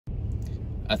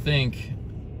I think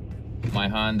my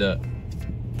Honda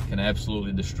can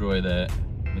absolutely destroy that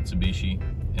Mitsubishi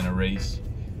in a race.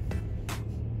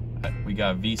 We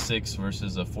got V6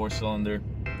 versus a 4-cylinder.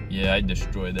 Yeah, I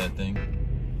destroyed that thing.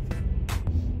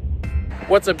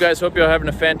 What's up, guys? Hope y'all having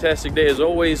a fantastic day. As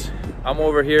always, I'm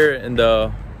over here in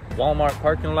the Walmart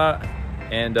parking lot,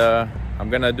 and I'm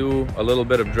gonna do a little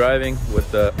bit of driving with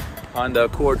the Honda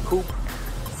Accord Coupe.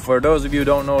 For those of you who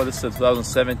don't know, this is a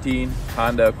 2017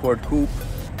 Honda Accord Coupe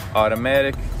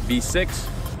automatic V6.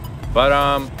 But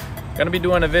I'm gonna be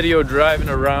doing a video driving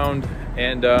around,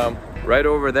 and right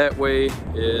over that way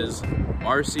is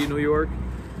Marcy, New York.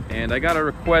 And I got a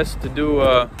request to do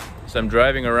some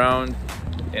driving around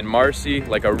in Marcy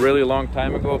like a really long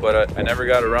time ago, but I never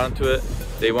got around to it.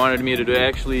 They wanted me to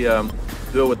actually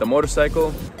do it with the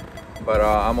motorcycle, but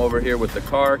I'm over here with the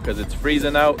car because it's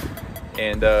freezing out,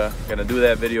 and gonna do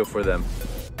that video for them.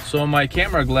 So my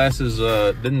camera glasses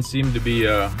didn't seem to be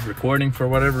recording for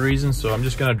whatever reason, so I'm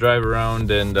just gonna drive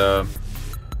around and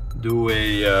do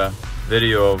a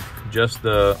video of just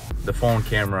the phone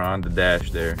camera on the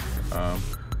dash there.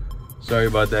 Sorry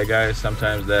about that, guys.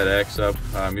 Sometimes that acts up.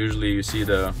 Usually you see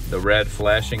the red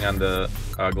flashing on the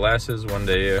glasses when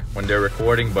they're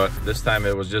recording, but this time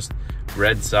it was just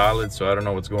red solid, so I don't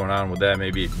know what's going on with that.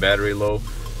 Maybe battery low,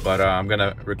 but I'm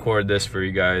gonna record this for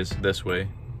you guys this way.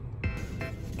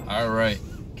 All right,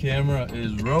 camera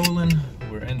is rolling.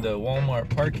 We're in the Walmart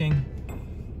parking,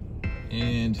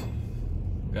 and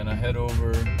we're gonna head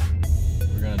over.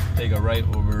 We're gonna take a right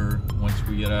over once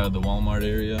we get out of the Walmart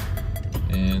area,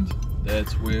 and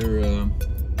that's where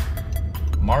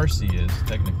Marcy is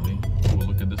technically. Oh,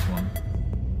 look at this one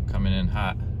coming in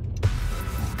hot.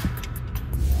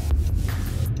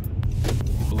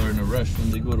 People are in a rush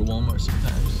when they go to Walmart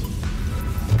sometimes.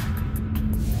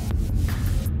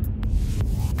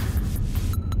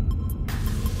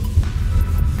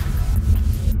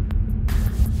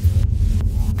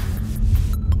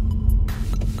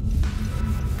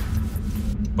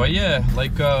 But yeah,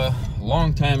 like a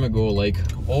long time ago, like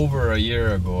over a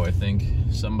year ago, I think,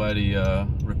 somebody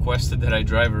requested that I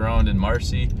drive around in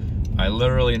Marcy. I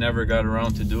literally never got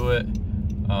around to do it,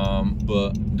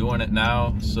 but doing it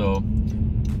now, so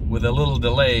with a little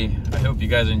delay. I hope you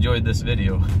guys enjoyed this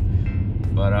video.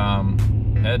 But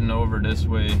heading over this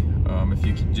way, if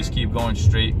you just keep going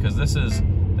straight, because this is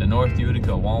the North Utica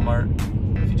Walmart.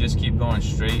 If you just keep going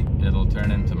straight, it'll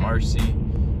turn into Marcy.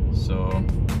 So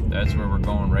that's where we're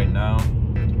going right now.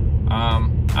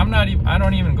 I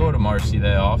don't even go to Marcy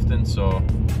that often, so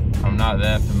I'm not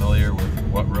that familiar with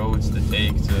what roads to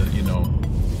take to, you know,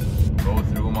 go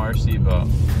through Marcy, but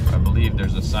I believe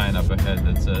there's a sign up ahead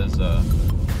that says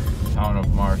Town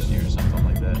of Marcy or something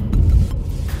like that.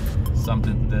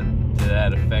 Something to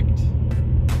that effect.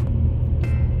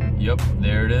 Yep,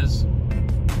 there it is.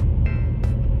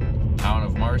 Town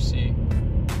of Marcy.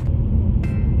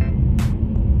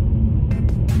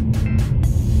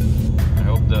 I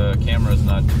hope the camera's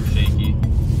not too shaky.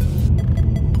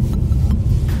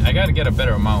 I gotta get a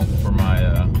better mount for my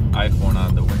iPhone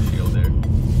on the windshield there.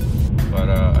 But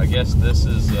I guess this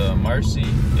is Marcy,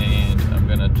 and I'm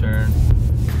gonna turn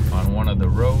on one of the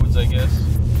roads, I guess,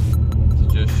 to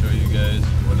just show you guys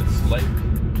what it's like.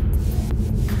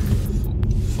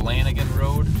 Flanagan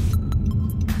Road.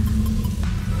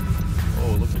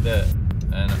 Oh, look at that.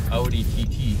 An Audi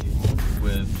TT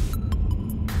with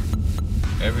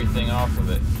everything off of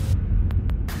it.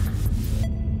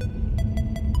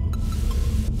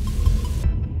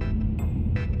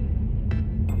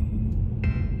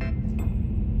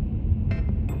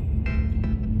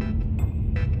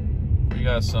 We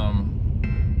got some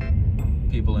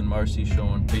people in Marcy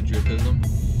showing patriotism.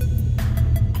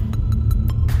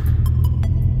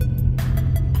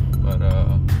 But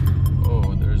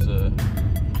oh, there's a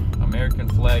American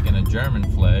flag and a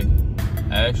German flag.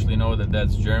 I actually know that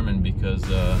that's German because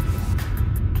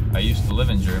I used to live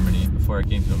in Germany before I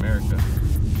came to America.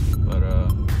 But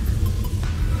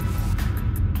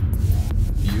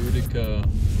Utica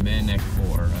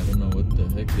Manacor, I don't know what the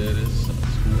heck that is, some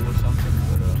school or something.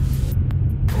 But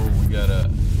oh, we got a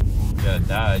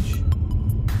Dodge.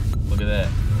 Look at that,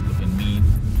 looking mean.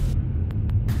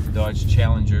 Dodge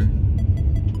Challenger.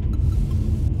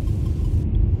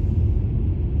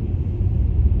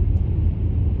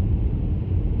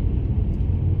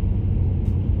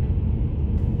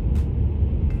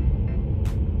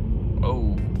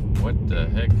 What the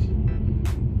heck?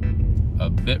 A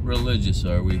bit religious,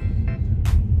 are we?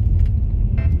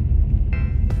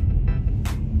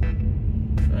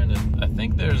 I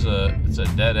think it's a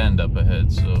dead end up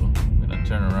ahead, so I'm gonna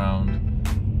turn around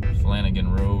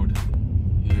Flanagan Road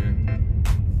here.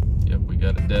 Yep, we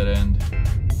got a dead end.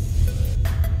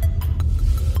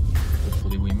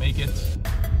 make it.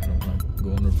 I don't want to go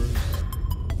in reverse.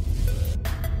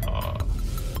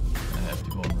 I have to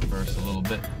go in reverse a little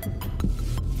bit.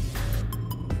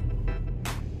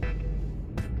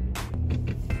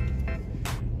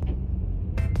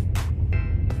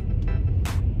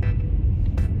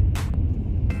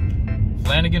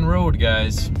 Flanagan Road,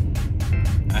 guys.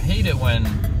 I hate it when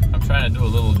I'm trying to do a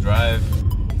little drive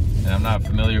and I'm not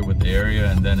familiar with the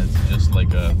area, and then it's just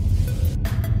like a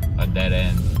dead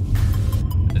end.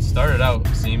 It started out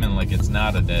seeming like it's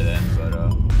not a dead end, but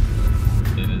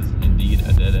it is indeed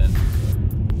a dead end.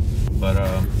 But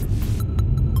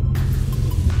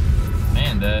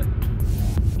man, that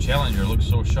Challenger looks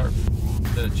so sharp.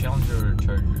 Is that a Challenger or a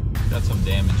Charger? Got some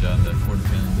damage on the quarter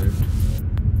panel there.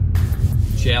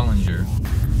 Challenger.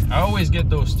 I always get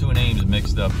those two names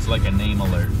mixed up. It's like a name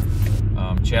alert.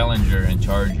 Challenger and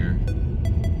Charger.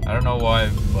 I don't know why,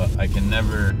 but I can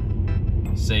never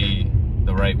say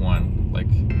the right one. Like,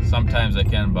 sometimes I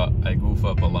can, but I goof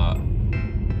up a lot.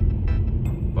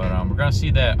 But we're gonna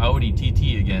see that Audi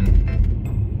TT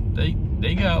again.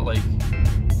 They got like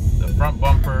the front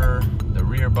bumper, the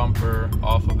rear bumper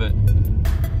off of it.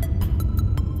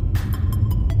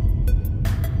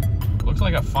 Looks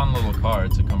like a fun little car.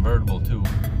 It's a convertible too,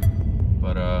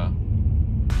 but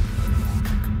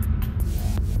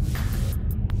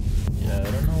yeah,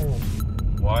 I don't know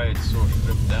why it's so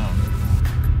stripped down.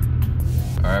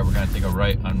 All right, we're gonna take a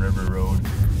right on River Road,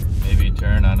 maybe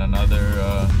turn on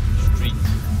another street.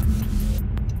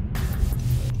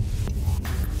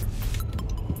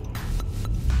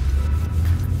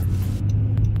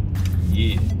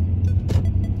 Yeah,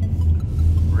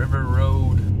 River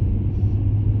Road.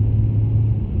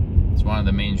 It's one of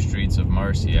the main streets of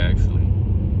Marcy, actually.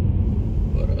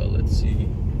 But let's see.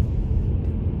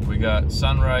 We got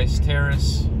Sunrise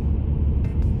Terrace.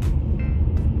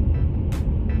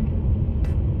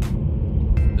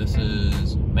 This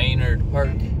is Maynard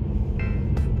Park.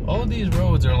 All of these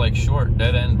roads are like short,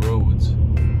 dead-end roads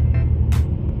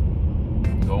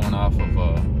going off of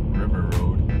River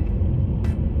Road.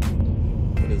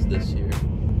 What is this here?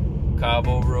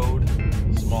 Cabo Road.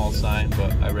 Small sign,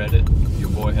 but I read it. Your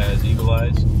boy has eagle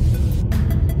eyes.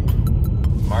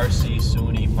 Marcy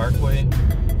SUNY Parkway.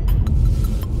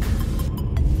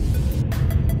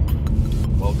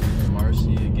 Welcome to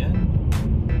Marcy again.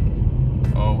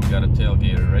 Oh, we got a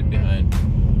tailgater right behind.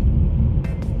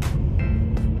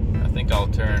 I think I'll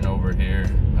turn over here.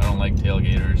 I don't like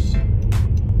tailgaters.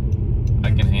 I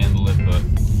can handle it, but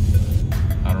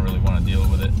I don't really want to deal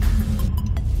with it.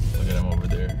 Look at him over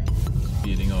there,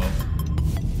 speeding off.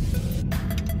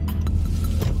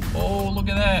 Oh, look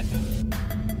at that.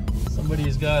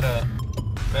 Somebody's got a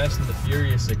Fast and the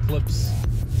Furious Eclipse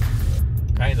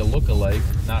kind of look-alike.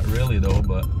 Not really though,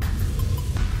 but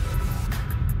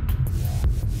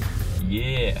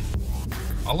yeah.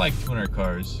 I like tuner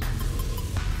cars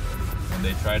when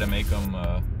they try to make them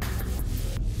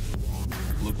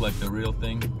look like the real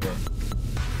thing, but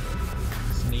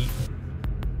it's neat.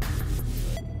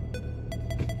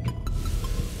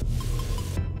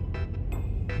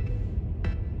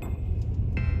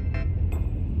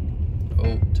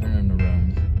 Oh, turn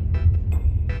around.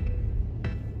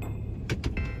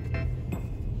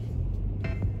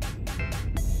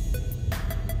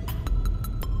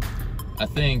 I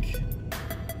think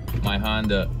my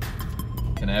Honda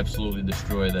can absolutely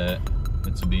destroy that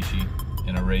Mitsubishi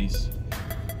in a race.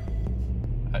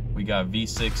 We got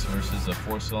V6 versus a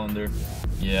 4-cylinder.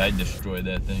 Yeah, I destroyed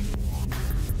that thing.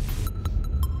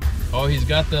 Oh, he's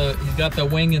got the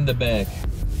wing in the back.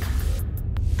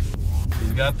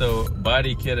 He's got the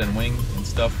body kit and wing and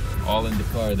stuff all in the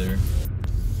car there.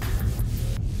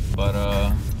 But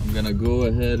I'm gonna go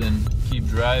ahead and keep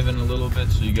driving a little bit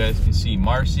so you guys can see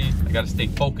Marcy. I gotta stay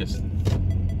focused.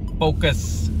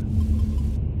 Focus.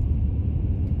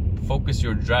 Focus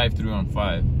your drive-through on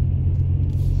 5.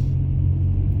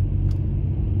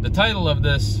 The title of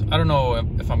this, I don't know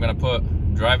if I'm gonna put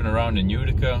driving around in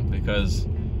Utica, because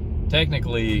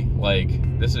technically,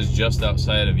 like, this is just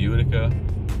outside of Utica,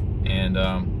 and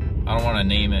I don't want to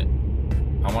name it.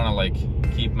 I want to like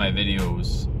keep my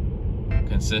videos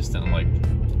consistent, like,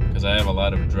 because I have a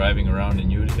lot of driving around in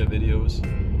Utica videos.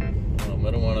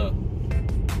 I don't want to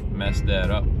mess that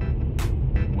up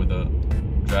with a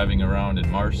driving around in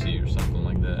Marcy or something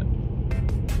like that.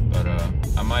 But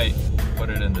I might put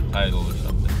it in the title or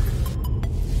something.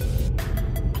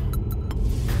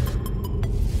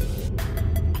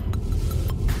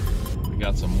 We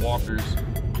got some walkers.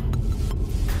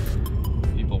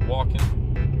 People walking.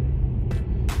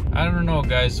 I don't know,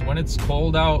 guys. When it's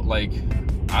cold out, like,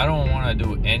 I don't want to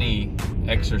do any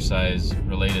exercise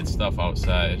related stuff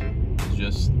outside. It's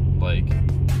just like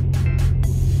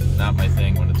not my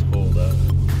thing when it's cold out.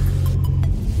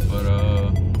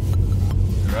 But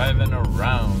driving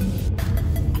around.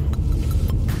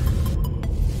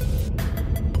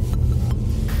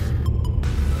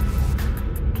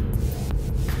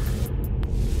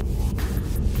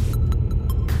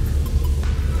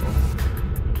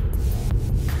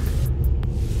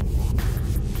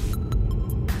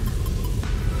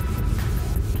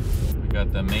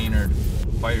 Got the Maynard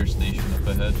fire station up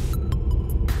ahead.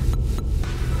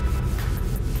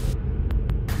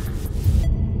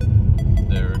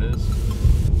 There it is.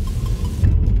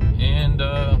 And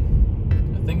I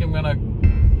think I'm gonna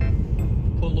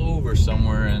pull over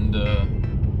somewhere and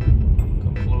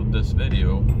conclude this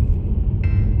video.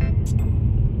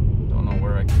 Don't know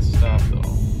where I can stop though.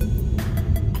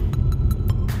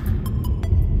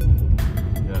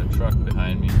 Got a truck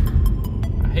behind me.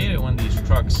 I hate it when these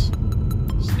trucks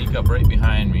sneak up right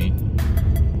behind me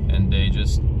and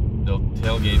they'll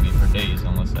tailgate me for days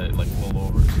unless I like pull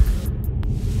over.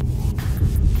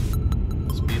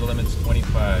 Speed limit's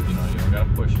 25, you know, you don't gotta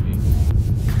push me.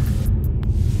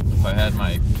 If I had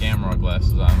my camera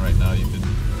glasses on right now, you could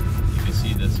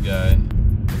see this guy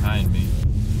behind me.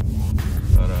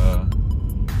 But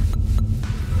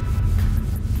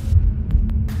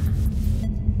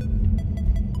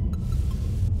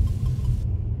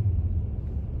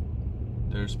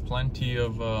there's plenty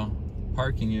of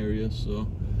parking areas, so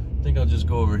I think I'll just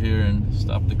go over here and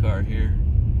stop the car here.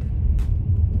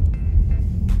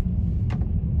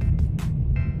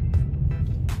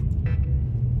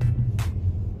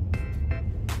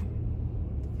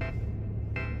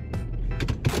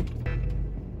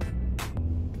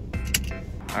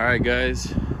 Alright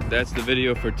guys, that's the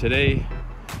video for today.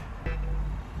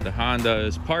 The Honda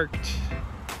is parked,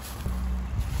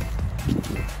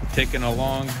 ticking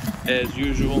along as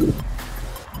usual.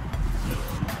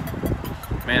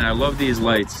 Man, I love these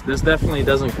lights. This definitely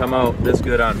doesn't come out this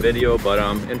good on video, but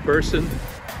in person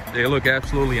they look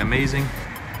absolutely amazing.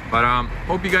 But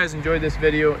hope you guys enjoyed this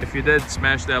video. If you did,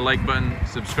 smash that like button,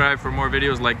 subscribe for more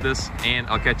videos like this, and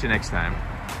I'll catch you next time.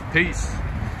 Peace.